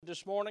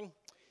this morning?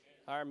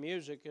 Our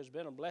music has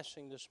been a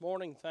blessing this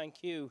morning.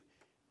 Thank you,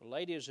 the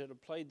ladies that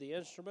have played the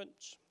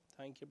instruments.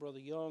 Thank you,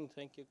 Brother Young.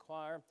 Thank you,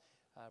 choir.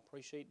 I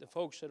appreciate the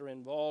folks that are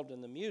involved in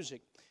the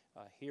music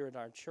here at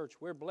our church.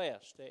 We're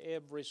blessed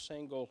every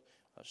single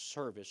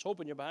service.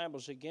 Open your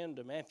Bibles again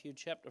to Matthew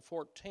chapter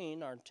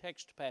 14, our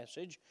text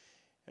passage.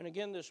 And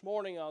again this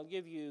morning I'll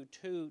give you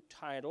two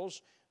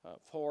titles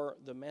for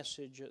the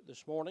message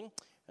this morning.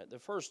 The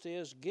first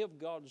is, Give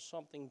God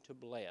Something to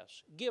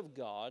Bless. Give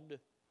God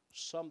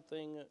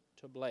Something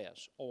to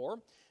Bless. Or,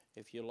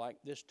 if you like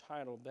this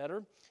title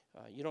better,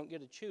 you don't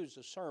get to choose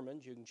the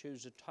sermons, you can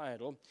choose the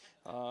title.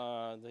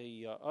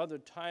 The other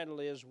title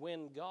is,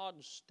 When God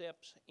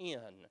Steps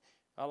In.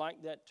 I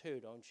like that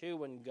too, don't you?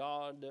 When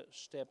God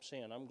steps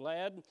in. I'm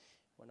glad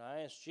when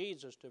I asked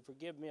Jesus to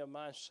forgive me of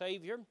my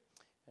Savior,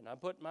 and I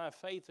put my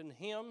faith in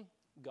Him,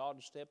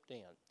 God stepped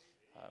in.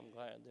 I'm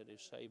glad that He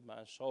saved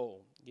my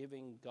soul,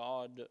 giving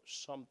God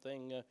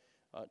something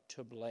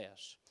to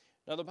bless.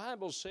 Now the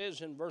Bible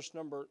says in verse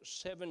number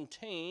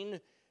 17,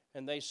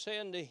 And they say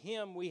unto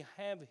him, We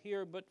have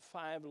here but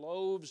 5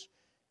 loaves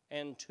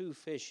and 2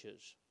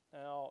 fishes.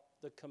 Now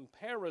the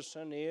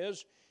comparison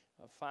is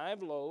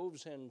 5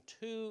 loaves and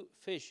 2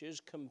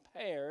 fishes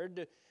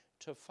compared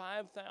to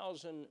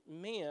 5,000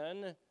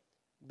 men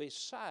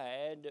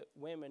beside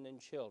women and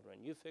children.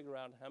 You figure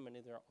out how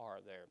many there are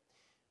there.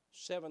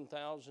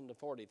 7,000 to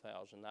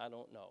 40,000, I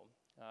don't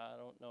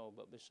know.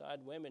 But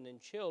beside women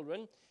and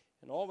children,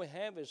 and all we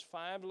have is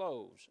 5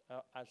 loaves.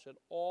 I said,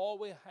 all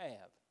we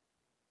have,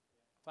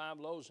 5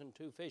 loaves and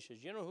 2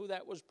 fishes. You know who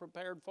that was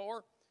prepared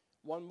for?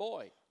 One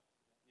boy.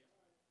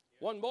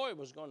 One boy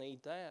was going to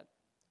eat that.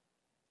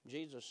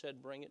 Jesus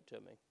said, bring it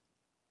to me.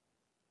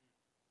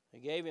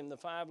 He gave him the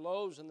 5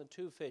 loaves and the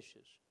 2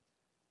 fishes.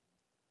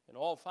 And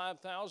all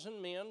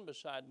 5,000 men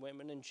beside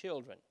women and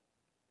children.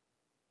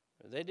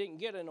 They didn't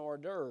get an hors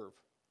d'oeuvre.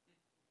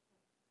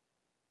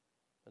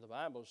 But the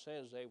Bible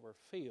says they were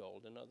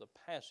filled. And other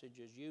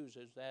passages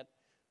uses that.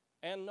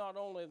 And not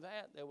only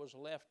that, there was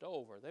left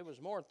over. There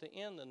was more at the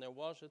end than there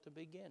was at the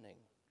beginning.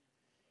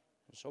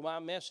 And so my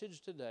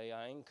message today,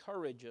 I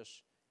encourage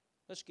us,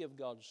 let's give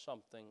God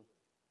something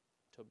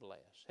to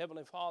bless.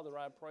 Heavenly Father,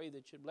 I pray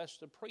that you bless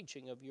the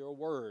preaching of your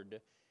word.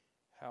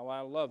 How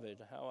I love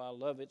it, how I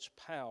love its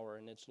power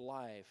and its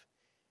life.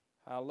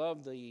 I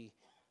love the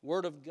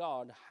Word of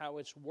God, how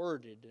it's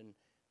worded and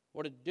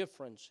what a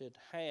difference it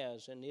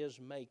has and is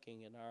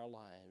making in our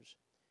lives.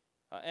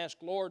 I ask,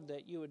 Lord,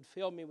 that you would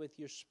fill me with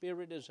your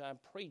Spirit as I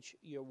preach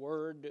your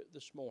word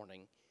this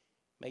morning.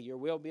 May your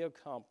will be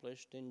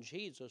accomplished. In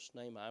Jesus'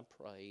 name I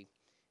pray.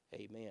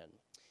 Amen.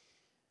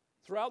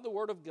 Throughout the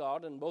Word of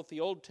God, in both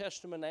the Old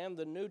Testament and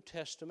the New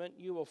Testament,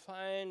 you will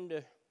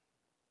find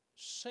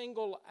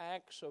single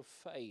acts of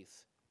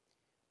faith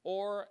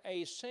or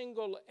a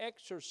single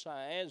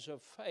exercise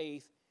of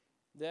faith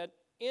that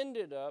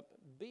ended up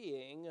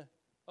being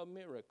a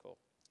miracle.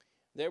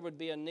 There would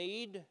be a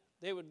need,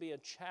 there would be a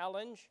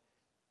challenge,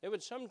 there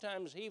would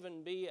sometimes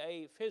even be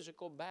a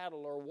physical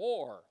battle or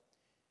war.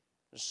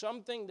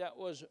 Something that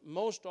was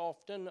most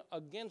often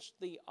against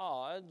the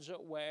odds,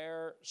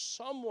 where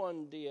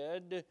someone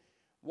did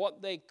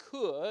what they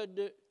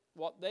could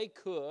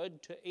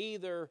to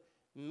either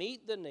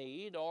meet the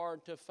need or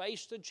to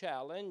face the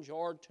challenge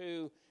or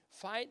to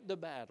fight the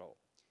battle.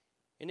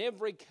 In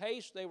every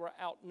case, they were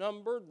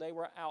outnumbered, they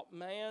were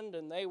outmanned,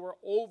 and they were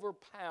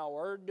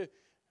overpowered.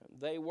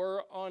 They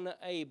were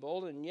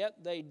unable, and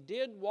yet they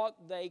did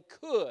what they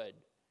could.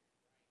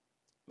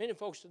 Many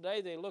folks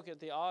today, they look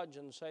at the odds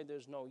and say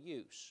there's no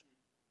use.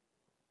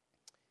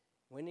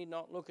 We need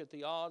not look at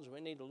the odds, we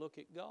need to look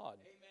at God.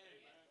 Amen.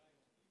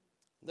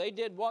 They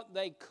did what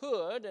they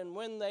could, and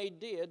when they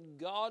did,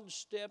 God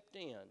stepped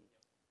in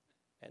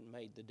and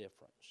made the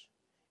difference.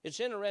 It's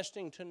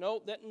interesting to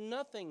note that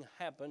nothing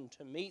happened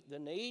to meet the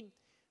need,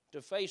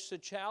 to face the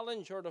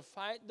challenge, or to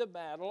fight the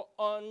battle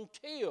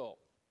until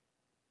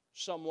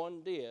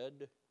someone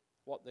did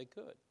what they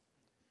could.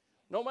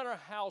 No matter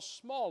how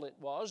small it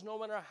was, no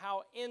matter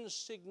how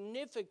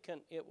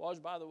insignificant it was,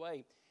 by the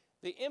way,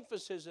 the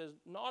emphasis is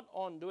not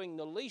on doing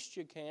the least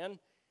you can.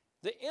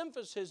 The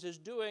emphasis is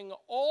doing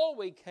all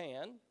we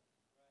can,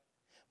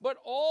 but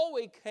all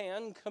we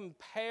can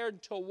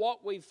compared to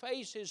what we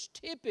face is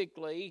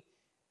typically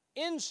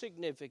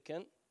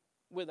insignificant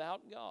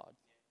without God.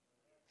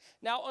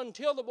 Now,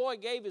 until the boy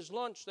gave his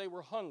lunch, they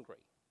were hungry.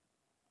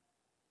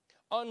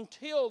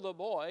 Until the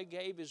boy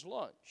gave his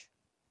lunch,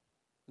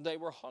 they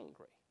were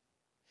hungry.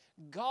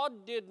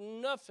 God did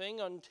nothing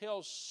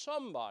until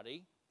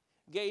somebody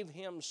gave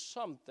him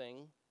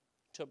something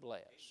to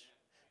bless.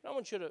 Now, I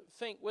want you to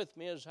think with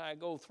me as I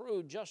go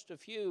through just a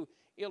few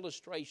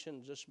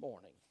illustrations this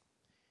morning.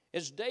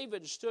 As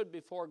David stood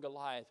before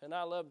Goliath, and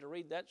I love to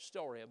read that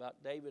story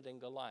about David and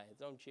Goliath,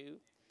 don't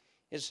you?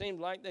 It seems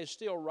like they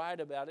still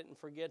write about it and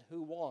forget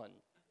who won.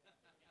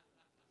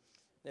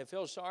 They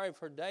feel sorry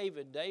for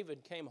David.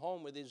 David came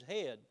home with his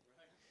head.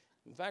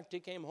 In fact, he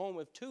came home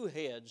with 2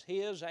 heads,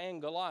 his and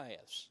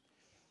Goliath's.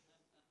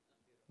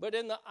 But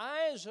in the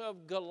eyes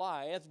of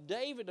Goliath,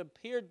 David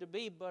appeared to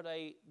be but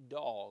a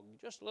dog,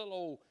 just a little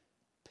old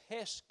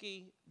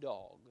pesky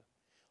dog.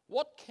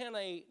 What can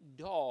a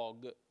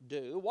dog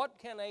do? What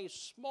can a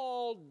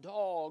small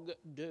dog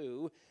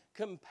do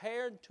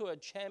compared to a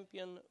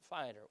champion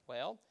fighter?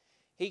 Well,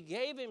 he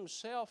gave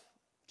himself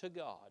to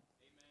God.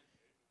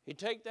 He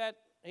took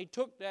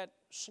that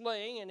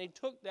sling and he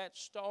took that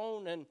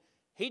stone and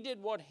he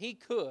did what he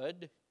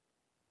could,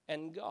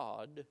 and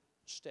God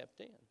stepped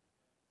in.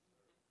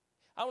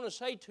 I want to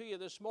say to you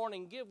this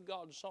morning, give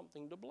God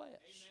something to bless.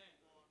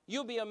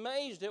 You'll be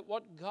amazed at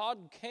what God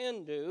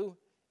can do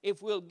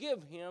if we'll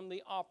give Him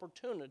the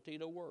opportunity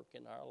to work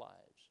in our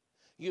lives.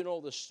 You know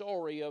the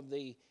story of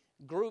the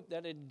group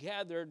that had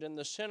gathered in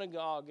the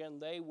synagogue,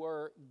 and they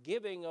were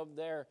giving of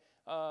their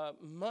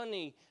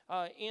money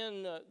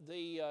in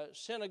the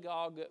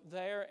synagogue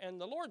there. And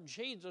the Lord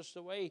Jesus,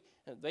 the way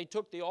they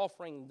took the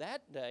offering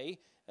that day,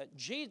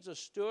 Jesus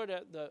stood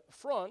at the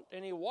front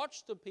and He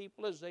watched the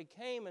people as they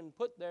came and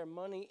put their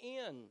money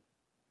in.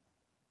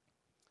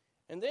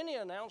 And then He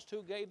announced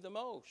who gave the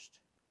most.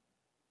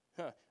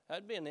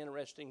 That'd be an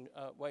interesting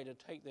way to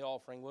take the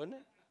offering, wouldn't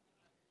it?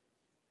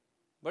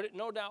 But it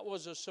no doubt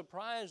was a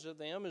surprise to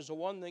them, as the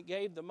one that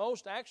gave the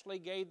most actually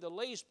gave the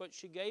least, but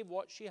she gave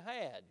what she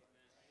had.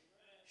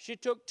 She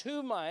took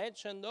 2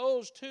 mites, and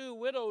those 2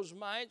 widows'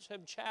 mites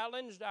have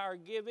challenged our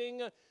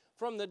giving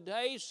from the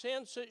day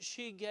since that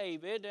she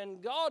gave it.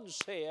 And God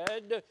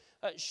said,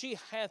 she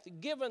hath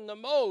given the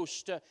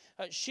most.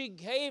 She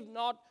gave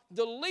not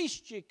the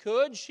least she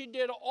could. She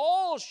did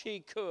all she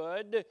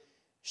could.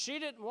 She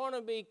didn't want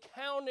to be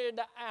counted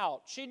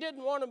out. She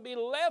didn't want to be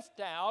left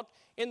out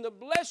in the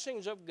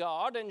blessings of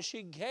God, and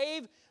she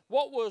gave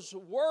what was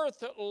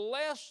worth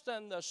less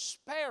than the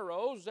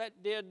sparrows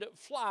that did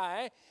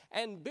fly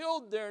and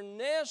build their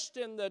nest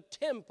in the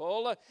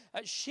temple.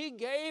 She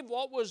gave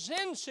what was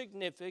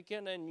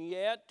insignificant, and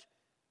yet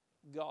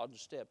God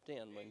stepped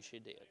in when she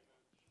did.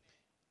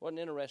 What an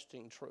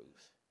interesting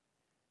truth.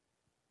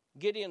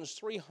 Gideon's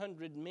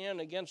 300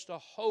 men against a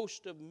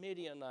host of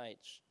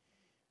Midianites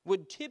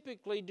would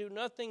typically do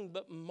nothing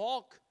but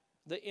mock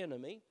the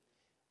enemy,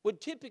 would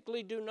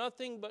typically do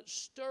nothing but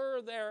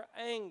stir their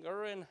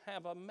anger and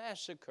have a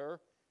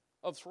massacre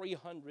of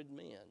 300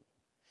 men.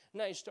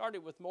 Now, he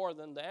started with more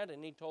than that,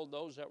 and he told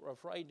those that were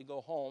afraid to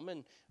go home,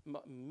 and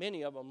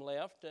many of them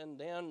left, and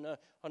then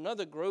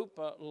another group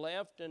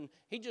left, and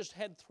he just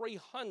had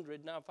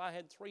 300. Now, if I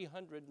had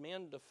 300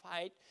 men to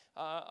fight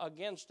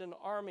against an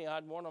army,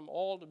 I'd want them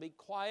all to be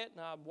quiet,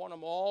 and I'd want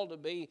them all to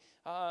be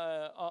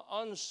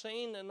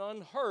unseen and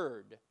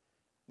unheard.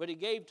 But he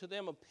gave to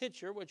them a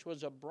pitcher, which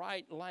was a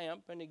bright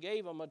lamp, and he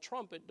gave them a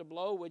trumpet to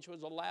blow, which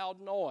was a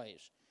loud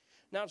noise.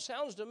 Now, it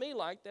sounds to me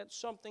like that's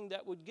something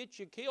that would get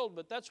you killed,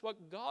 but that's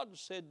what God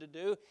said to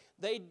do.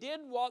 They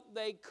did what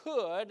they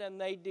could, and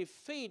they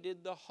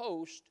defeated the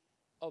host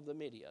of the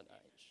Midianites.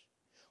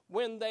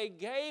 When they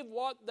gave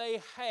what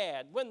they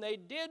had, when they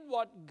did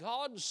what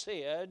God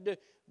said,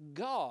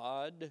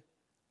 God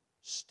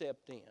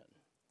stepped in.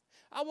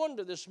 I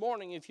wonder this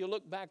morning if you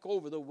look back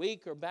over the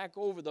week or back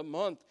over the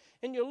month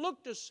and you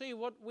look to see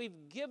what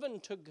we've given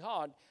to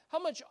God, how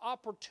much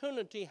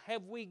opportunity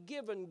have we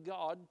given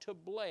God to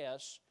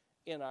bless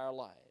in our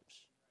lives?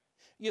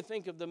 You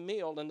think of the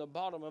meal in the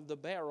bottom of the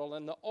barrel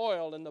and the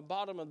oil in the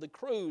bottom of the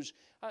cruse.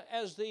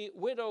 As the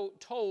widow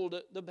told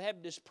the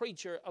Baptist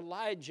preacher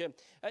Elijah,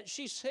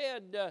 she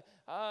said,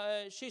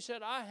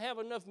 I have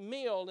enough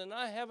meal and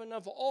I have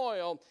enough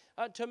oil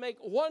to make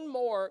one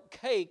more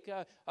cake,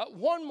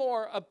 one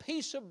more a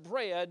piece of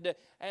bread,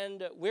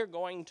 and we're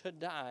going to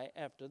die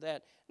after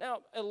that. Now,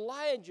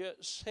 Elijah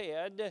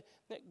said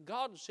that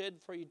God said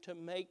for you to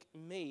make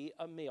me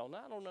a meal.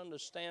 Now, I don't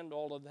understand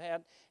all of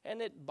that,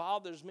 and it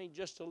bothers me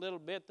just a little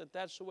bit that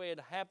that's the way it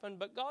happened,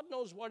 but God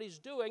knows what He's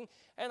doing,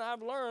 and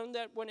I've learned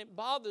that when it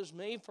bothers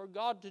me for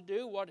God to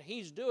do what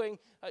He's doing,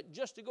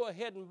 just to go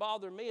ahead and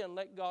bother me and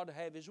let God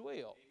have His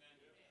will.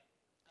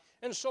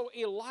 And so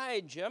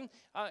Elijah,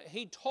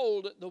 he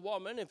told the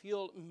woman, if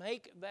you'll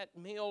make that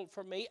meal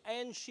for me,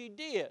 and she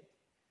did.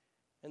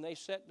 And they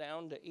sat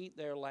down to eat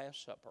their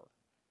last supper.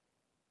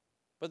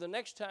 But the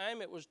next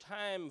time it was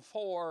time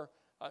for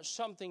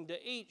something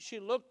to eat, she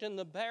looked in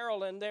the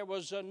barrel and there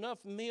was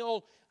enough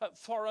meal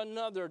for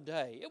another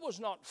day. It was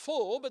not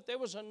full, but there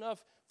was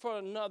enough for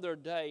another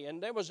day,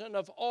 and there was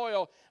enough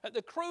oil.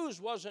 The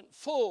cruse wasn't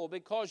full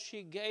because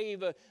she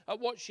gave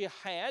what she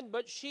had,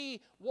 but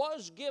she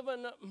was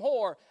given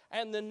more.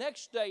 And the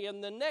next day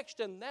and the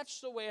next, and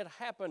that's the way it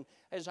happened.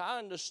 As I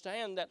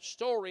understand that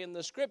story in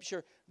the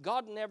Scripture,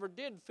 God never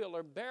did fill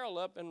her barrel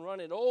up and run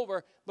it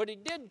over, but He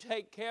did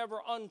take care of her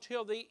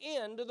until the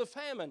end of the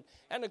famine.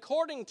 And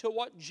according to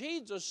what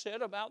Jesus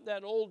said about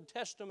that Old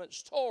Testament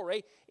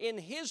story in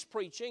His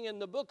preaching in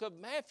the book of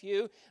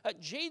Matthew,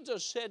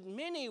 Jesus said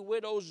many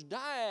widows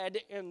died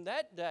in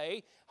that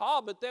day,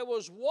 but there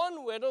was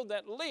one widow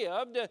that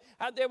lived.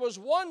 There was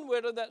one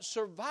widow that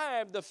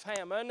survived the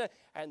famine,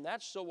 and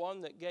that's the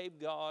one that gave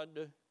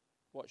God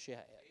what she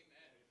had.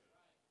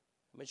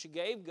 But she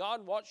gave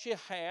God what she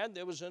had.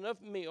 There was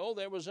enough meal.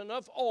 There was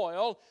enough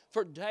oil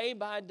for day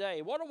by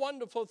day. What a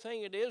wonderful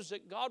thing it is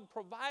that God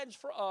provides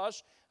for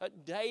us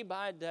day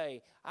by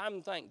day.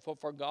 I'm thankful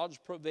for God's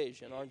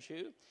provision, aren't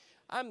you?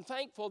 I'm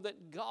thankful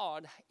that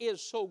God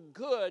is so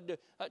good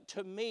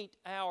to meet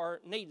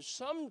our needs.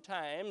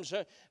 Sometimes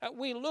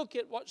we look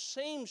at what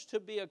seems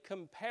to be a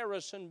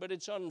comparison, but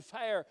it's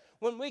unfair.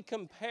 When we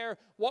compare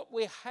what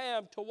we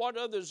have to what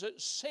others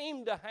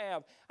seem to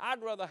have,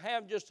 I'd rather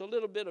have just a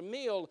little bit of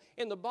meal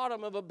in the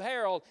bottom of a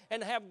barrel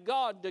and have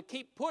God to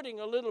keep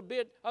putting a little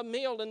bit of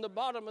meal in the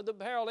bottom of the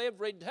barrel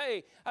every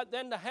day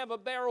than to have a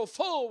barrel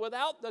full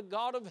without the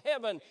God of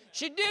heaven.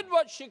 She did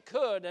what she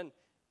could, and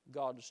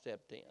God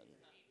stepped in.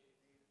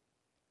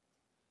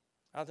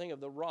 I think of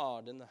the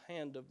rod in the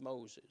hand of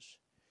Moses.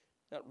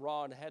 That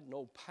rod had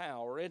no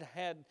power. It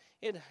had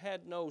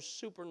no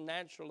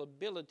supernatural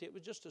ability. It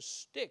was just a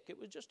stick. It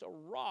was just a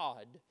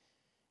rod.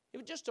 It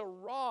was just a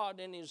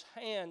rod in his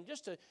hand,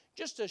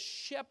 just a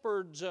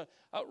shepherd's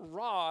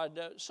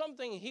rod,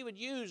 something he would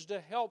use to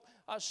help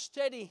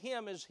steady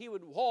him as he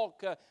would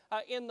walk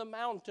in the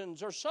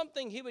mountains, or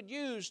something he would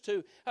use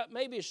to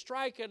maybe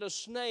strike at a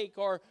snake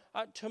or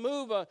to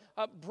move a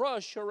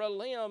brush or a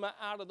limb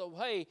out of the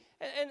way.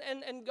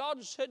 And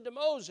God said to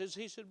Moses,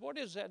 he said, "What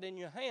is that in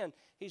your hand?"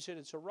 He said,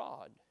 "It's a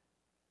rod."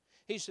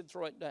 He said,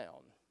 "Throw it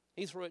down."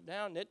 He threw it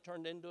down, and it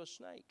turned into a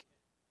snake.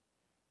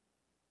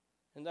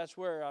 And that's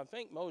where I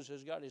think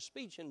Moses got his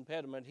speech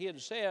impediment. He had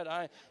said,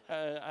 I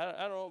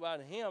don't know about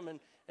him, and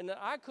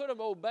I could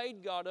have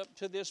obeyed God up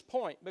to this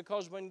point,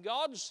 because when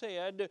God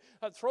said,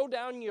 "Throw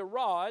down your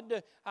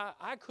rod,"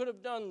 I could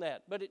have done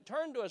that. But it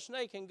turned to a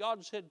snake, and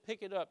God said,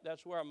 "Pick it up."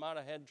 That's where I might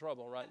have had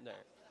trouble right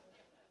there.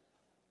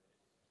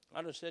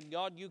 I'd have said,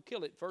 "God, you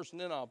kill it first,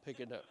 and then I'll pick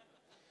it up."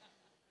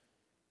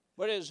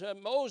 But as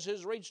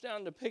Moses reached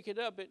down to pick it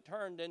up, it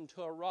turned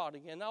into a rod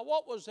again. Now,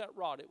 what was that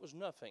rod? It was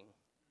nothing.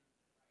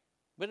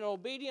 But in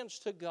obedience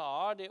to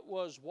God, it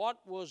was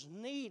what was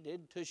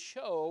needed to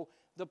show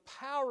the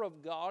power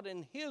of God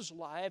in his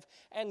life,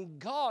 and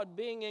God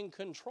being in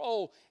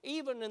control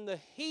even in the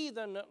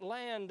heathen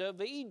land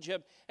of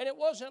Egypt. And it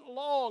wasn't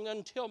long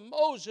until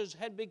Moses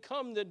had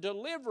become the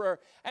deliverer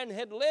and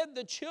had led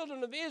the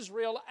children of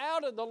Israel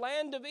out of the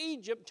land of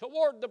Egypt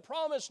toward the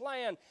promised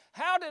land.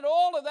 How did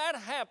all of that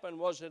happen?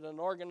 Was it an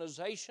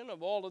organization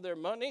of all of their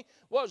money?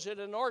 Was it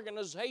an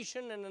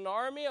organization and an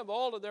army of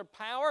all of their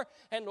power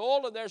and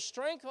all of their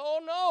strength?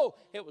 Oh no,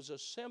 it was a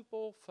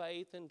simple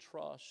faith and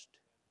trust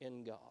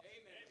in God.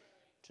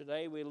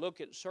 Today we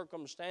look at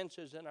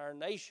circumstances in our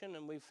nation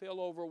and we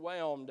feel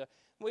overwhelmed.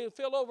 We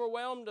feel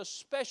overwhelmed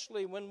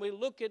especially when we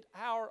look at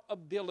our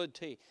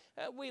ability.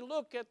 We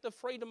look at the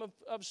freedom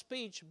of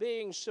speech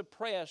being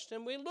suppressed,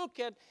 and we look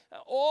at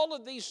all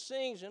of these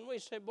things and we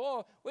say,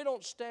 "Boy, we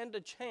don't stand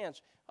a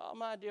chance." Oh,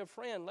 my dear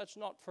friend, let's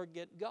not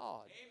forget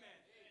God. Amen.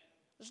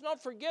 Let's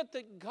not forget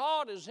that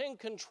God is in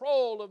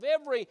control of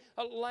every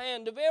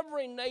land, of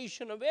every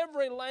nation, of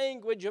every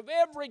language, of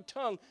every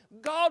tongue.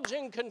 God's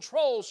in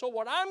control. So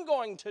what I'm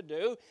going to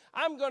do,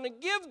 I'm going to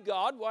give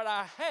God what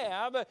I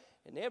have.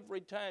 And every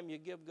time you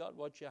give God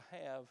what you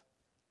have,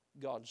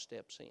 God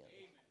steps in.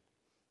 Amen.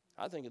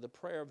 I think of the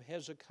prayer of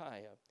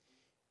Hezekiah.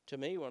 To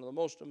me, one of the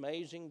most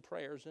amazing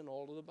prayers in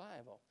all of the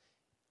Bible.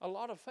 A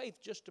lot of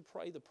faith just to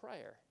pray the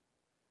prayer.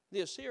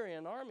 The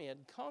Assyrian army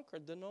had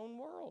conquered the known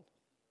world.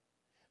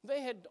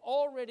 They had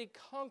already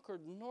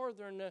conquered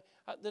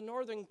the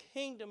northern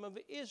kingdom of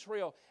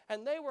Israel,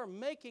 and they were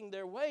making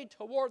their way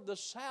toward the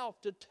south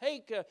to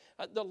take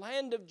the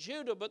land of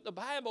Judah. But the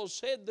Bible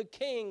said the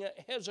king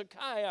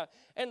Hezekiah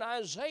and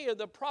Isaiah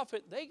the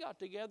prophet, they got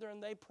together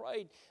and they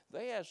prayed.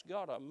 They asked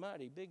God a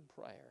mighty big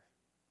prayer.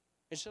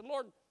 They said,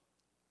 "Lord,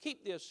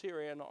 keep the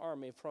Assyrian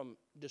army from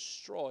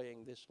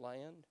destroying this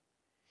land.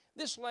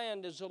 This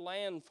land is a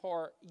land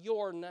for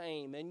your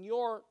name and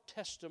your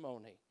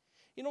testimony."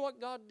 You know what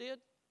God did?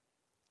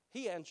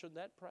 He answered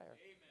that prayer.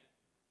 Amen.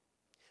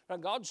 Now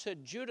God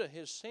said, "Judah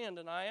has sinned,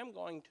 and I am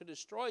going to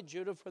destroy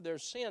Judah for their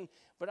sin,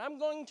 but I'm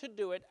going to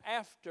do it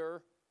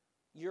after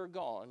you're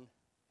gone,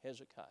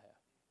 Hezekiah."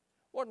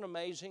 What an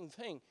amazing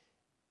thing.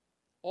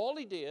 All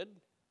he did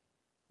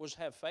was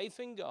have faith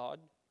in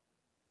God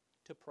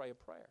to pray a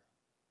prayer.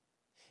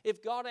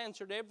 If God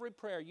answered every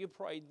prayer you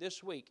prayed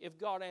this week, if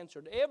God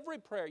answered every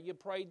prayer you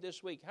prayed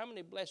this week, how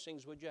many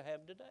blessings would you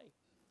have today?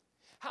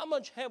 How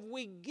much have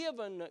we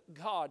given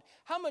God?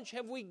 How much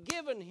have we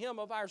given Him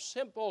of our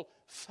simple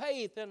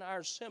faith and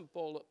our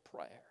simple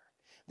prayer?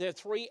 There are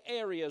three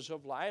areas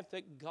of life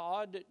that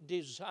God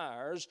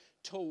desires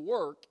to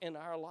work in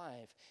our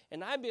life.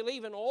 And I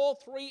believe in all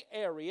three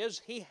areas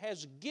He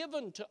has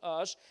given to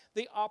us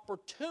the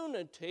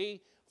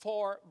opportunity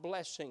for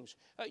blessings.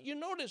 You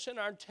notice in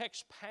our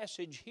text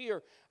passage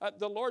here,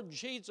 the Lord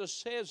Jesus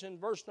says in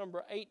verse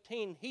number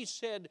 18, He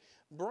said,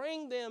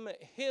 bring them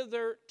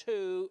hither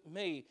to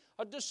me.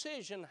 A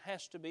decision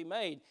has to be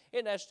made.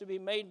 It has to be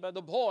made by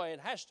the boy. It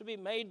has to be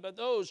made by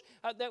those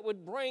that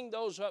would bring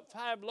those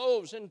 5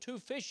 loaves and 2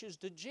 fishes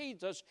to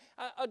Jesus.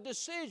 A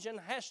decision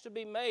has to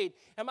be made.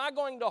 Am I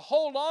going to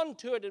hold on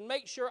to it and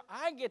make sure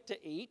I get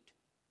to eat?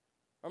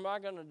 Or am I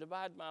going to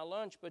divide my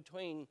lunch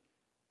between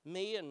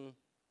me and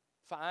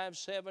 5,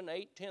 7,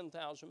 8,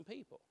 10,000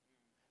 people?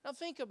 Now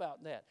think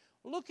about that.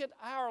 Look at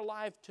our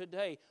life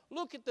today.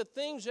 Look at the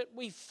things that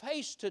we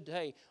face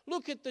today.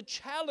 Look at the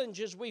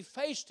challenges we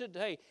face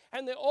today.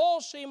 And they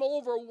all seem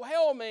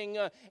overwhelming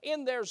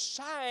in their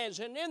size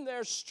and in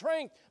their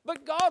strength.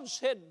 But God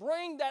said,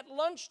 bring that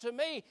lunch to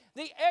me.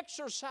 The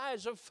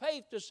exercise of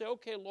faith to say,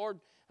 okay, Lord,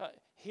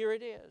 here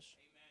it is.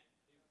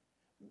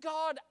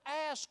 God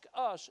asked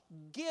us,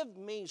 give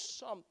me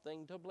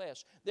something to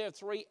bless. There are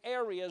 3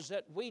 areas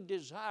that we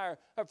desire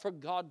for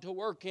God to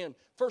work in.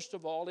 First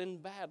of all, in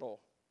battle.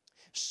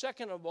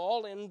 Second of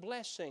all, in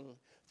blessing.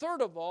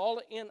 Third of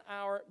all, in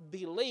our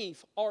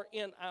belief or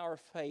in our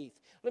faith.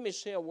 Let me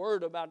say a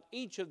word about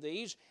each of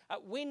these.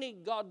 We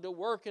need God to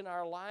work in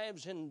our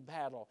lives in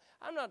battle.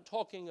 I'm not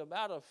talking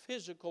about a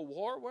physical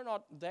war. We're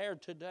not there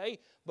today,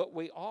 but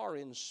we are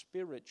in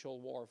spiritual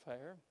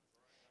warfare.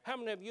 How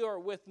many of you are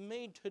with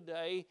me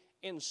today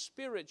in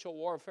spiritual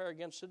warfare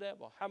against the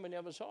devil? How many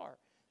of us are?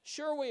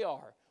 Sure we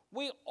are.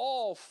 We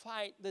all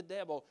fight the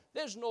devil.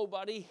 There's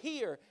nobody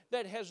here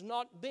that has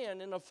not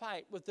been in a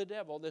fight with the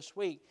devil this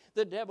week.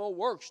 The devil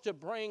works to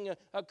bring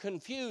a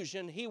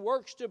confusion. He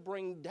works to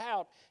bring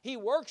doubt. He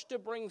works to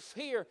bring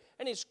fear.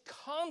 And he's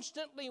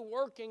constantly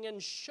working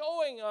and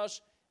showing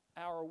us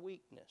our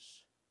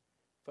weakness.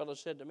 A fellow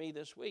said to me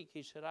this week,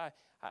 he said, I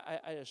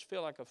just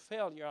feel like a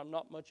failure. I'm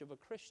not much of a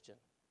Christian.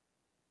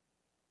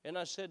 And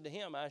I said to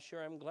him, I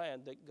sure am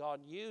glad that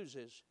God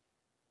uses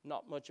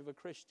not much of a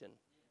Christian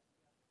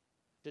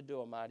to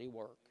do a mighty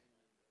work.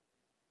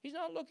 He's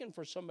not looking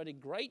for somebody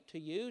great to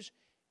use.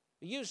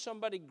 Use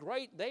somebody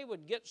great, they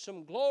would get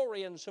some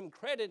glory and some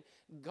credit.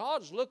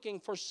 God's looking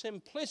for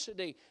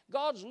simplicity.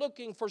 God's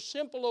looking for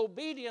simple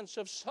obedience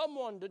of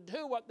someone to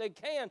do what they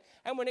can.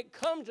 And when it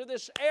comes to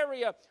this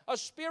area of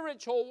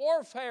spiritual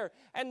warfare,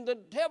 and the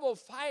devil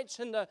fights,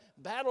 and the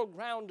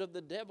battleground of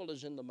the devil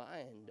is in the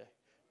mind.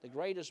 The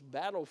greatest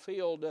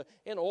battlefield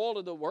in all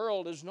of the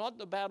world is not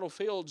the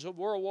battlefields of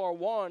World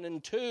War I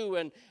and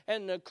II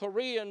and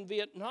Korea and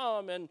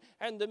Vietnam and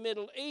the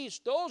Middle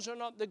East. Those are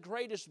not the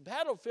greatest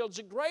battlefields.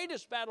 The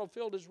greatest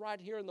battlefield is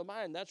right here in the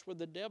mind. That's where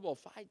the devil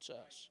fights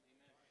us.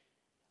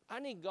 I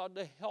need God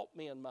to help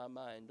me in my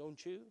mind,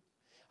 don't you?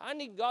 I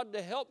need God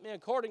to help me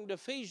according to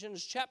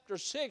Ephesians chapter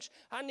 6.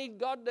 I need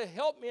God to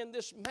help me in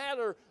this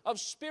matter of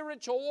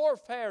spiritual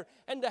warfare,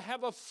 and to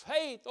have a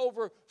faith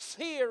over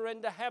fear,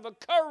 and to have a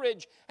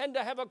courage, and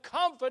to have a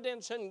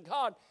confidence in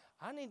God.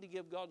 I need to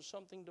give God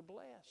something to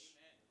bless.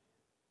 Amen.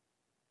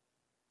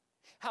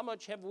 How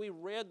much have we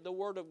read the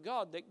Word of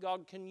God that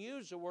God can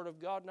use the Word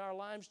of God in our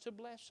lives to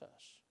bless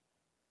us?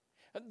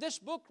 This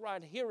book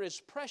right here is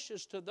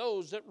precious to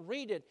those that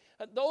read it,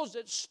 those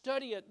that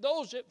study it,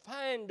 those that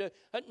find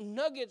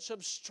nuggets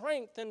of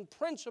strength and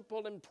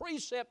principle and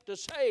precept to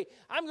say,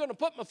 I'm going to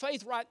put my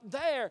faith right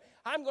there.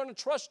 I'm going to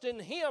trust in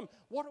Him.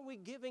 What are we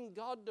giving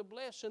God to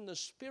bless in the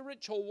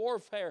spiritual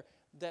warfare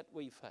that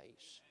we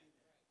face?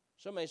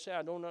 Some may say,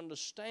 I don't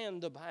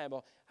understand the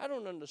Bible. I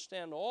don't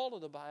understand all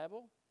of the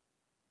Bible,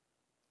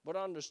 but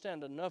I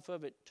understand enough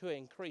of it to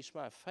increase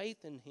my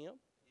faith in Him.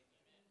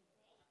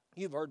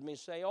 You've heard me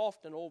say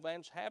often, old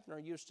Vance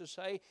Hapner used to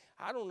say,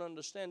 I don't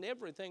understand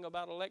everything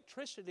about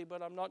electricity,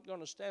 but I'm not going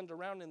to stand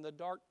around in the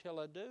dark till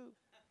I do.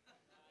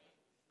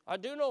 I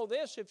do know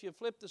this, if you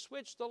flip the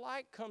switch, the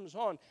light comes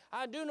on.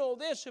 I do know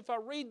this, if I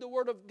read the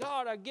Word of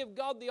God, I give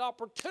God the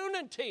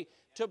opportunity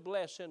to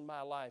bless in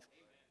my life.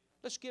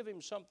 Let's give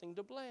Him something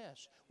to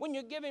bless. When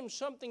you give Him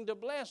something to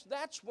bless,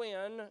 that's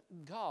when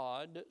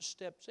God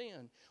steps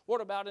in.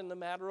 What about in the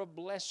matter of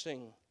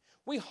blessing?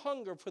 We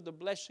hunger for the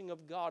blessing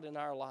of God in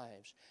our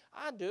lives.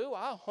 I do.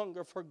 I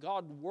hunger for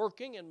God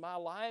working in my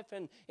life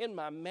and in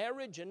my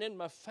marriage and in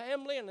my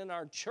family and in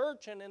our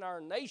church and in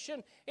our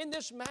nation in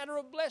this matter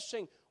of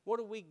blessing. What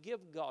do we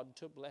give God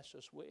to bless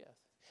us with?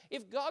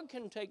 If God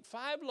can take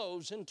 5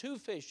 loaves and 2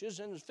 fishes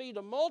and feed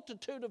a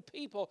multitude of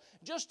people,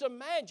 just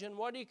imagine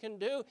what He can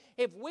do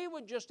if we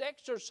would just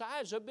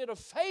exercise a bit of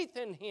faith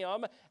in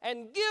Him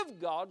and give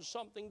God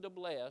something to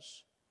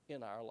bless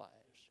in our lives.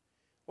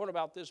 What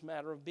about this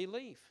matter of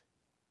belief?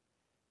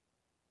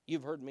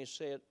 You've heard me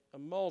say it a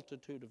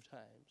multitude of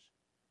times.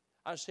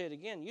 I say it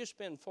again, you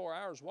spend 4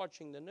 hours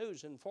watching the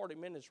news and 40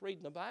 minutes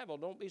reading the Bible.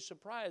 Don't be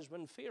surprised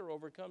when fear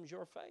overcomes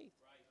your faith.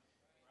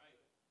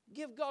 Right.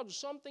 Give God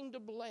something to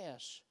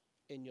bless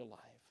in your life.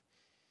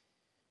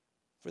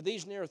 For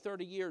these near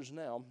 30 years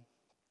now,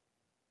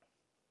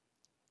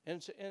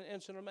 and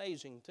it's an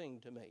amazing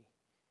thing to me,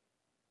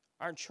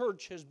 our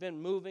church has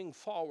been moving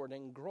forward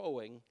and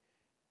growing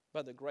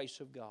by the grace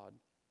of God.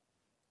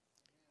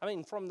 I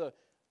mean, from the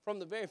from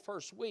the very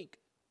first week.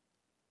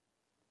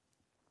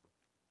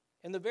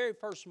 In the very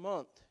first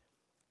month,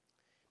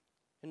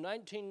 in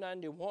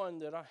 1991,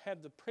 that I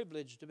had the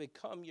privilege to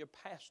become your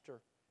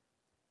pastor.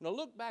 And I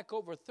look back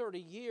over 30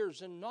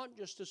 years, and not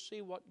just to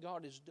see what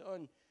God has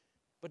done,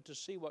 but to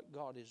see what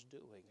God is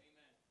doing.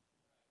 Amen.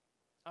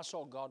 I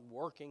saw God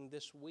working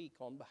this week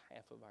on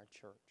behalf of our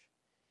church.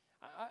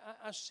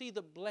 I see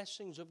the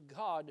blessings of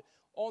God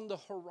on the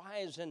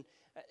horizon.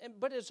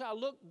 But as I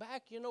look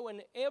back, in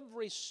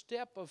every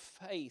step of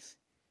faith,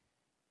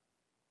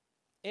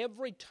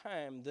 every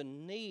time the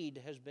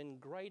need has been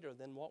greater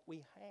than what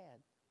we had.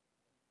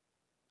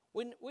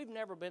 We've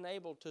never been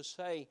able to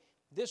say,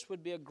 this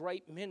would be a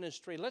great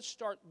ministry. Let's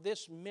start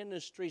this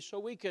ministry so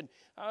we could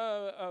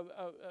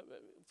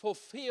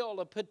fulfill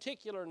a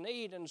particular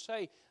need and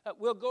say,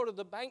 we'll go to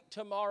the bank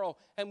tomorrow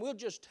and we'll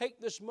just take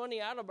this money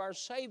out of our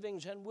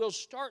savings and we'll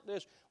start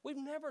this. We've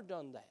never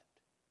done that.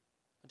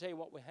 I'll tell you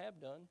what we have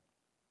done.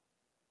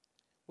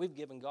 We've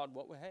given God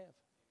what we have.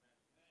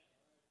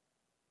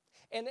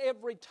 And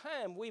every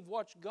time we've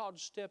watched God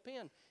step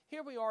in.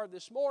 Here we are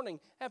this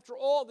morning after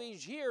all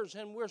these years,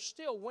 and we're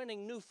still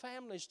winning new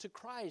families to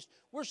Christ.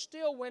 We're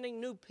still winning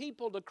new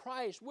people to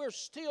Christ. We're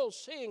still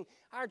seeing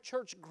our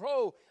church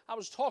grow. I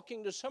was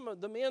talking to some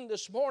of the men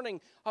this morning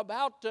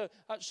about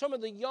some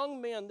of the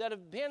young men that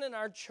have been in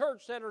our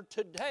church that are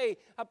today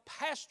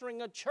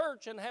pastoring a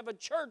church and have a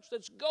church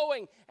that's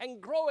going and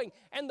growing,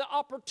 and the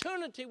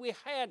opportunity we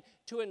had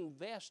to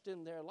invest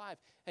in their life.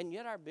 And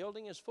yet our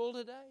building is full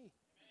today.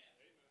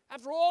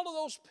 After all of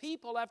those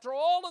people, after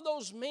all of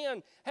those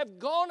men have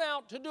gone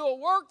out to do a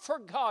work for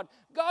God,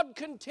 God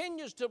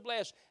continues to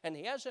bless. And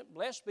He hasn't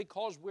blessed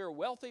because we're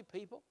wealthy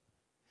people.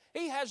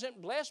 He hasn't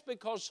blessed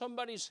because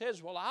somebody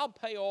says, well, I'll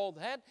pay all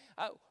that.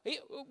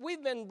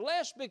 We've been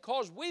blessed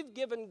because we've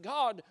given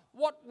God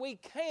what we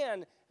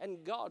can,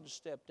 and God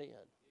stepped in.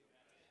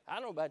 I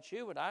don't know about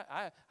you, but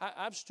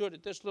I've stood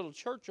at this little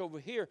church over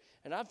here,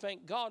 and I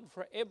thank God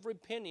for every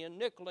penny and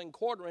nickel and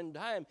quarter and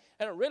dime,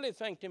 and I really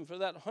thanked Him for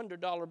that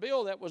 $100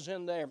 bill that was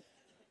in there.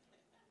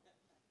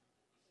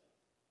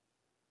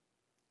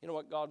 You know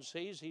what God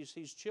sees? He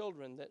sees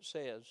children that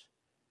says,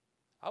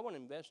 I want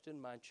to invest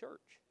in my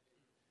church.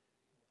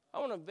 I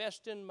want to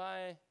invest in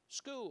my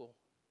school.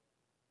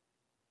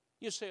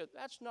 You say,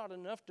 that's not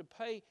enough to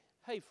pay.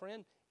 Hey,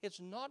 friend, it's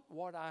not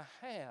what I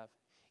have.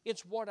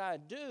 It's what I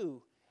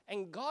do.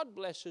 And God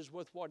blesses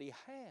with what He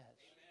has.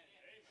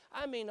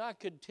 I mean, I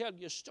could tell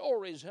you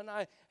stories, and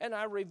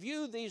I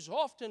review these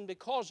often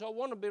because I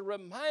want to be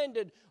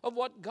reminded of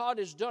what God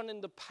has done in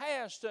the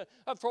past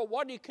for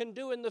what He can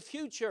do in the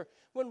future.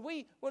 When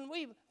we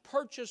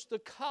purchased the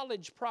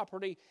college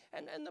property,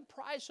 and the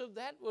price of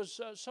that was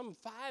some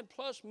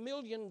 $5+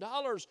 million,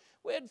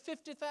 we had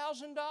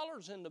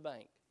 $50,000 in the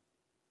bank.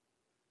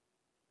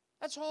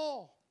 That's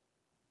all.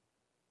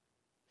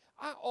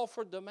 I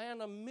offered the man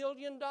 $1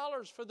 million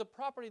for the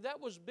property. That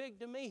was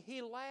big to me.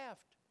 He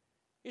laughed.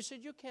 He said,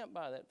 you can't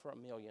buy that for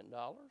 $1 million.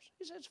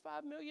 He said, it's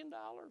 $5 million.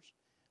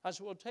 I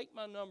said, well, take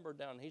my number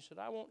down. He said,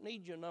 I won't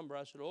need your number.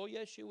 I said, oh,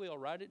 yes, you will.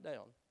 Write it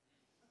down.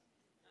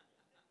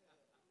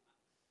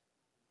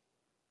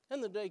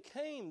 And the day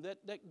came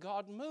that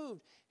God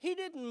moved. He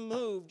didn't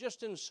move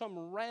just in some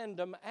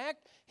random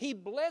act. He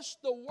blessed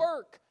the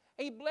work.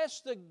 He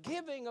blessed the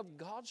giving of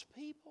God's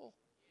people.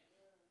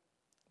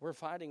 We're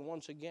fighting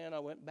once again. I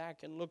went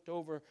back and looked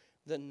over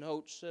the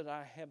notes that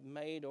I have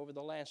made over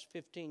the last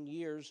 15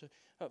 years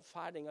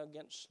fighting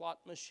against slot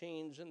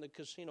machines and the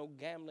casino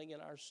gambling in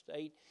our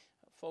state.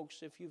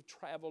 Folks, if you've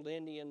traveled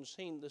India and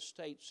seen the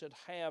states that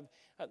have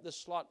the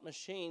slot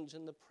machines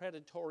and the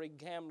predatory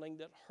gambling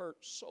that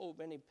hurts so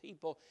many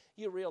people,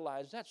 you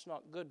realize that's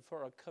not good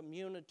for a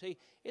community.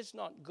 It's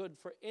not good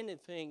for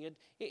anything.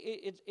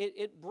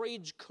 It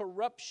breeds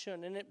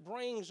corruption, and it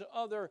brings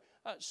other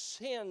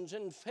sins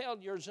and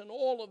failures and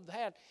all of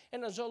that.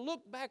 And as I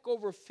look back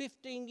over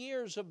 15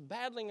 years of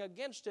battling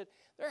against it,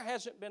 there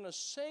hasn't been a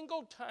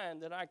single time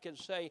that I could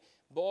say,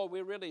 boy,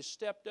 we really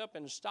stepped up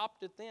and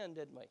stopped it then,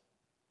 didn't we?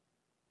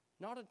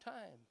 Not a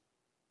time.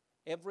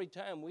 Every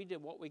time we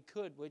did what we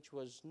could, which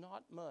was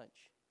not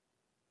much,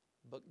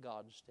 but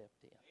God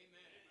stepped in.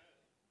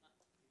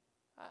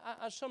 Amen.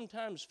 I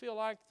sometimes feel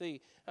like the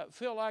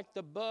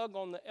bug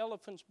on the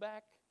elephant's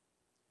back.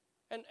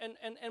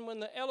 And when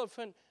the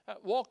elephant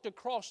walked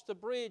across the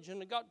bridge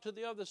and got to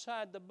the other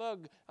side, the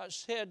bug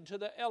said to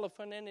the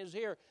elephant in his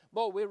ear,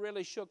 boy, we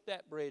really shook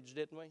that bridge,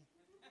 didn't we?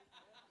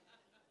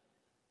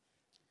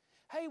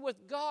 Hey,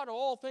 with God,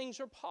 all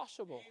things are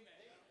possible. Amen.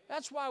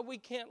 That's why we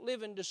can't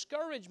live in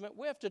discouragement.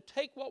 We have to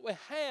take what we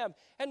have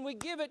and we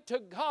give it to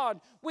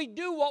God. We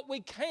do what we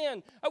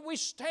can. We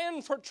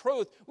stand for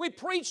truth. We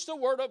preach the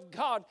Word of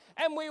God.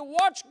 And we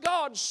watch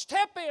God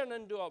step in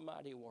and do a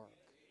mighty work.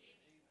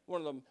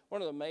 One of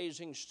the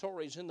amazing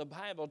stories in the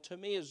Bible to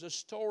me is the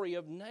story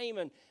of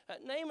Naaman.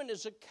 Naaman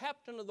is a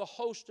captain of the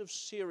host of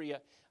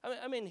Syria.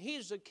 I mean,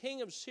 he's the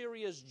king of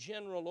Syria's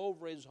general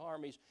over his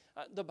armies.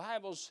 The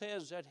Bible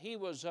says that he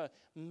was a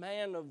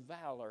man of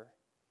valor.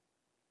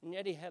 And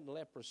yet he had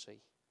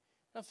leprosy.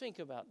 Now think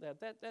about that.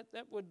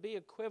 That would be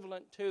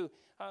equivalent to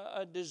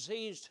a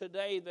disease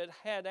today that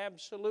had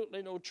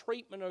absolutely no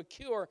treatment or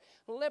cure.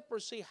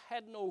 Leprosy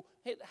had no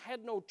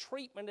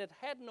treatment. It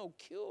had no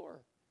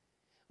cure.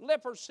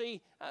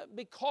 Leprosy,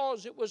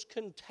 because it was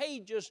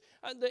contagious,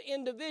 the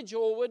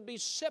individual would be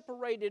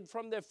separated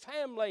from their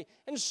family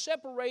and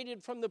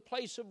separated from the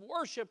place of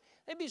worship.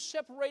 They'd be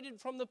separated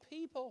from the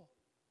people.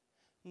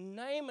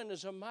 Naaman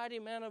is a mighty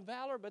man of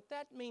valor, but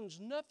that means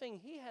nothing.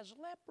 He has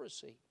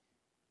leprosy.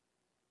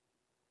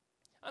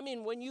 I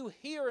mean, when you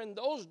hear in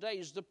those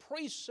days the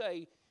priests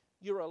say,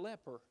 you're a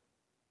leper,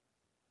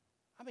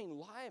 I mean,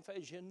 life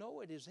as you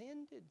know it is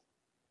ended.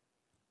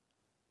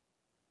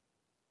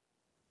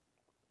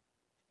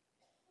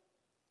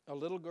 A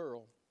little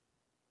girl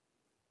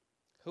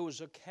who was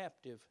a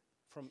captive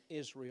from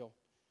Israel,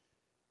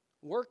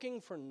 working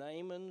for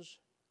Naaman's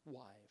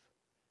wife.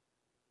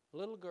 A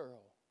little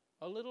girl,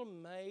 a little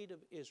maid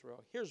of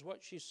Israel. Here's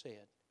what she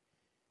said.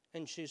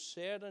 And she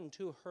said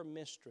unto her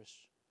mistress,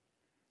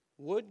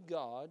 would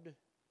God,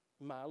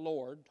 my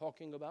Lord,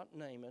 talking about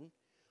Naaman,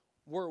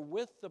 were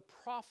with the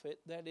prophet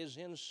that is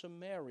in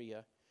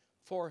Samaria,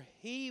 for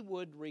he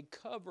would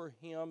recover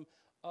him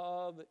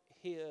of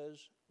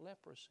his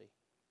leprosy.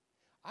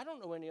 I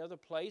don't know any other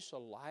place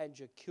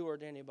Elijah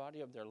cured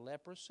anybody of their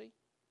leprosy.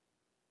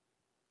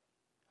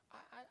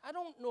 I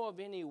don't know of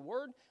any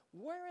word.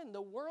 Where in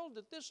the world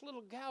did this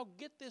little gal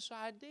get this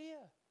idea?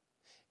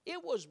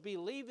 It was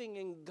believing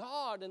in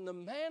God and the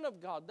man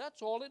of God.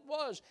 That's all it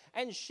was.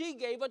 And she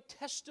gave a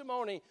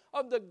testimony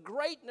of the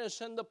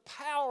greatness and the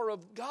power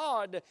of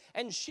God.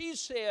 And she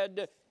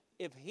said,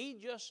 if he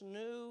just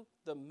knew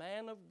the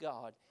man of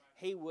God,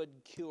 he would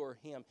cure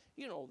him.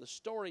 You know the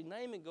story.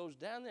 Naaman goes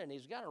down there and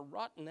he's got a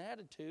rotten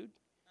attitude.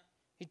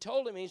 He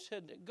told him, he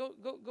said,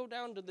 go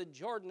down to the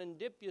Jordan and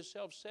dip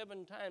yourself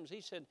 7 times.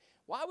 He said,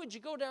 why would you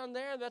go down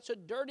there? That's a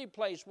dirty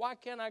place. Why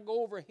can't I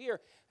go over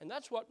here? And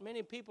that's what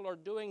many people are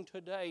doing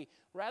today.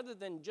 Rather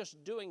than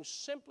just doing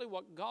simply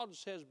what God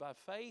says by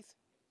faith,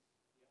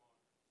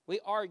 we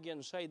argue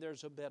and say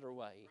there's a better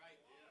way.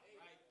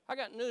 I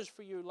got news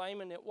for you,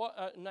 Naaman.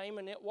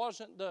 It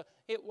wasn't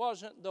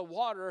the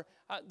water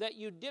that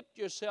you dipped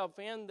yourself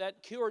in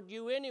that cured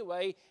you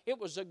anyway. It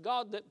was the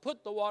God that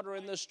put the water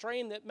in the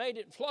stream that made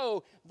it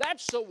flow.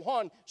 That's the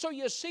one. So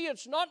you see,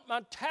 it's not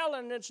my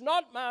talent. It's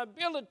not my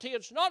ability.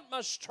 It's not my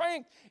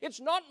strength.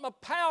 It's not my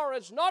power.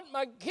 It's not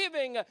my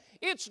giving.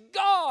 It's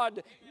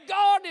God.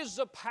 God is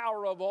the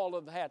power of all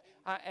of that.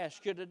 I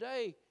ask you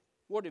today,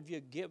 what have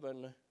you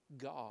given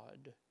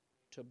God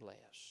to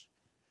bless?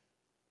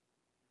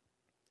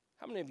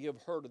 How many of you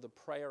have heard of the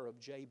prayer of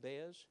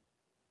Jabez?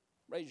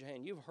 Raise your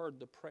hand. You've heard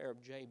the prayer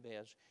of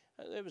Jabez.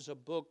 There was a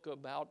book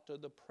about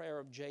the prayer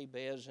of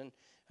Jabez, and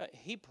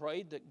he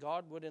prayed that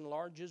God would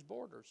enlarge his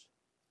borders.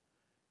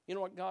 You know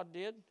what God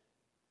did?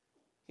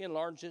 He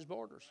enlarged his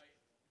borders.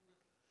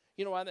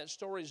 You know why that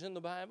story is in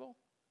the Bible?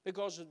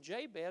 Because of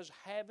Jabez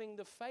having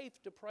the faith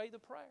to pray the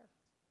prayer.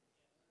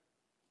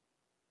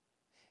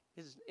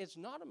 It's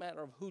not a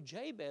matter of who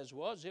Jabez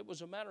was. It was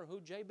a matter of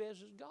who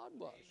Jabez's God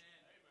was. Amen.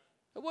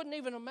 It wasn't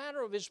even a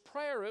matter of his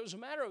prayer. It was a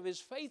matter of his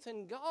faith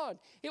in God.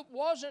 It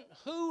wasn't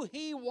who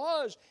he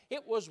was.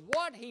 It was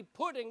what he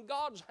put in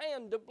God's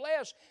hand to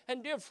bless.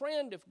 And dear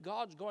friend, if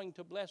God's going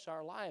to bless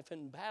our life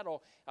in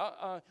battle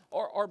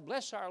or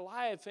bless our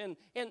life in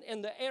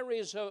the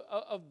areas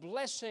of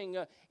blessing,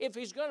 if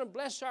he's going to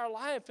bless our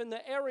life in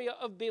the area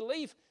of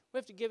belief, we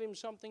have to give him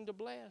something to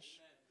bless.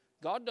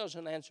 God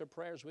doesn't answer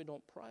prayers we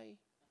don't pray.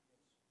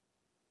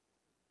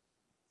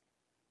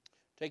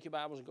 Take your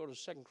Bibles and go to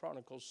 2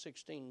 Chronicles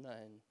 16:9.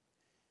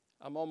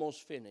 I'm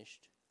almost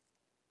finished.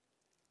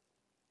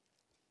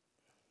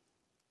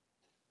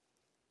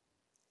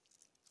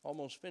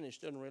 Almost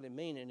finished doesn't really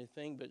mean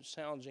anything, but it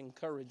sounds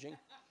encouraging.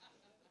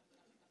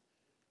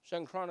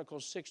 2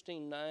 Chronicles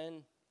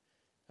 16:9.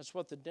 That's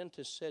what the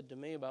dentist said to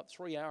me about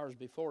 3 hours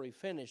before he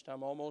finished.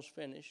 I'm almost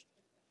finished.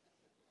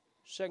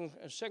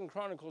 2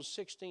 Chronicles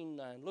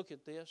 16:9. Look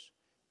at this.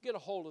 Get a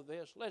hold of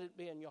this. Let it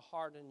be in your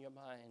heart and your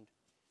mind.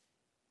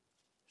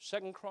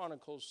 2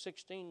 Chronicles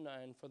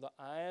 16:9, for the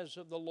eyes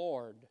of the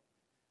Lord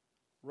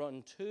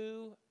run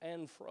to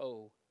and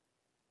fro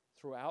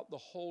throughout the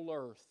whole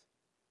earth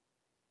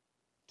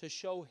to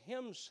show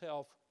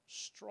himself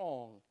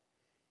strong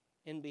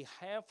in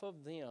behalf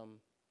of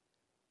them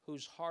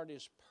whose heart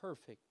is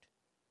perfect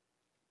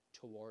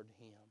toward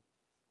him.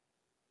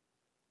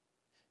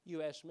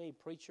 You ask me,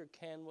 preacher,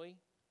 can we?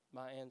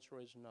 My answer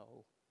is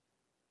no.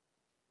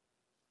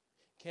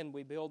 Can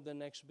we build the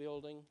next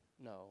building?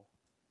 No.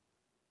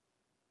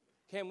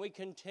 Can we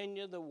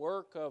continue the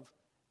work of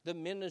the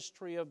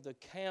ministry of the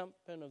camp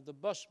and of the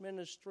bus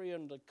ministry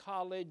and the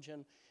college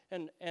and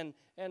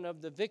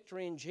of the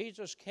Victory in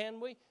Jesus? Can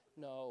we?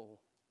 No.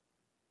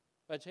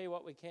 But I tell you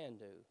what we can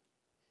do.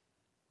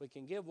 We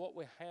can give what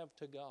we have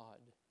to God.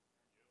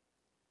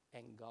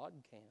 And God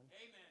can.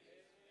 Amen.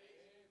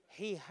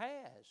 He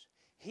has.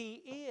 He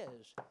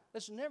is.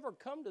 Let's never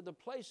come to the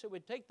place that we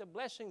take the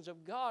blessings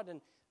of God and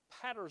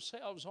pat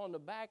ourselves on the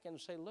back and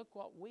say, look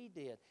what we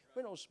did.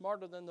 We're no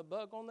smarter than the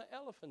bug on the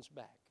elephant's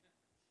back.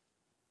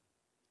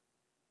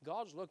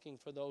 God's looking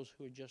for those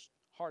who are just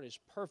heart is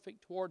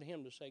perfect toward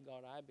Him to say,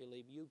 God, I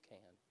believe you can.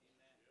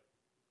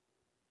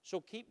 So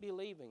keep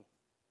believing.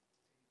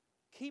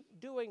 Keep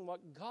doing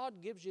what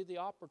God gives you the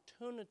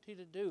opportunity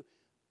to do.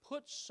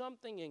 Put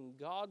something in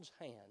God's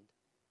hand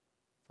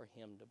for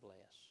Him to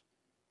bless.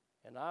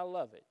 And I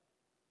love it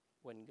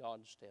when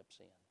God steps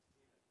in.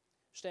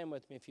 Stand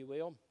with me if you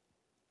will.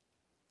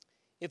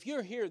 If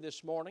you're here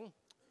this morning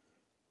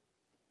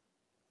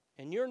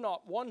and you're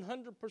not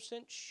 100%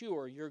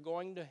 sure you're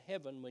going to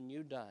heaven when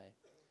you die,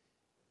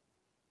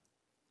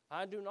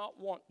 I do not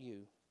want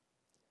you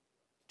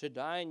to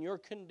die in your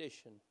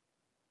condition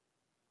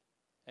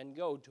and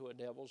go to a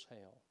devil's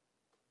hell.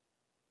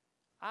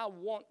 I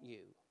want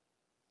you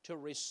to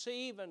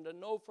receive and to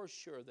know for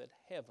sure that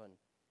heaven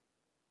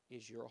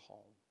is your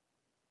home.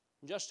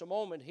 In just a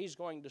moment, he's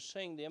going to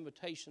sing the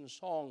invitation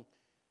song.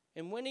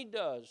 And when he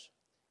does,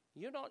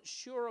 you're not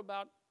sure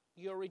about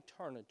your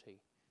eternity.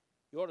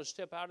 You ought to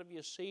step out of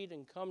your seat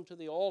and come to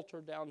the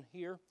altar down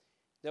here.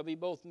 There'll be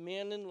both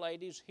men and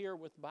ladies here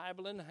with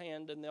Bible in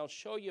hand, and they'll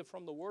show you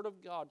from the Word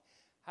of God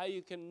how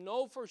you can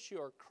know for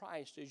sure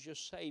Christ is your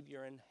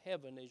Savior and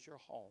heaven is your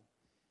home.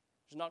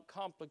 It's not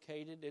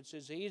complicated. It's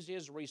as easy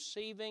as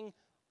receiving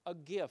a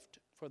gift,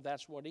 for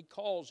that's what He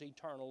calls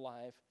eternal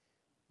life,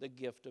 the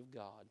gift of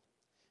God.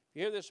 If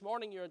you're here this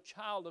morning, you're a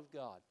child of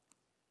God.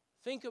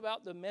 Think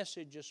about the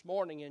message this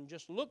morning and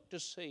just look to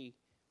see,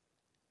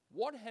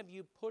 what have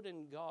you put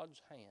in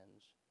God's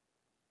hands?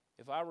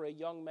 If I were a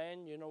young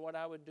man, you know what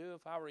I would do?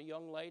 If I were a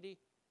young lady,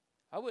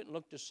 I wouldn't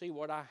look to see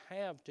what I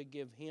have to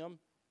give Him.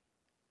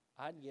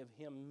 I'd give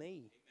Him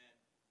me.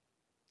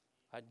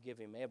 Amen. I'd give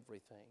Him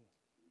everything.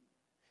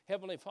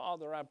 Heavenly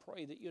Father, I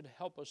pray that You'd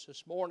help us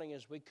this morning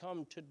as we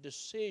come to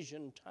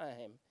decision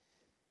time.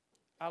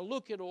 I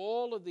look at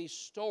all of these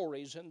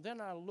stories, and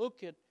then I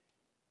look at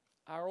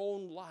our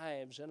own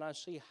lives, and I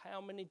see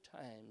how many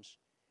times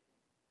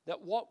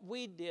that what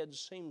we did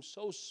seemed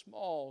so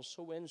small,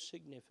 so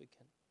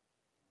insignificant.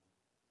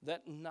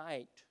 That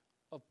night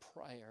of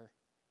prayer,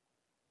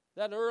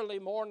 that early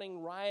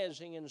morning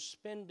rising and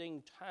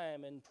spending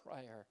time in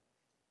prayer,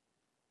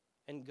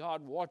 and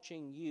God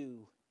watching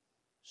you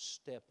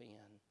step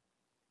in.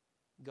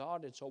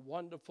 God, it's a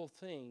wonderful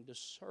thing to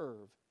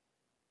serve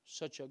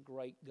such a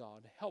great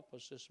God. Help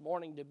us this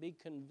morning to be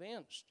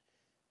convinced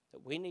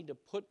that we need to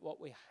put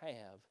what we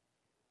have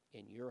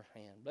in Your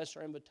hand. Bless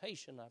our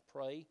invitation, I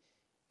pray,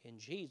 in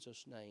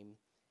Jesus' name,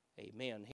 amen.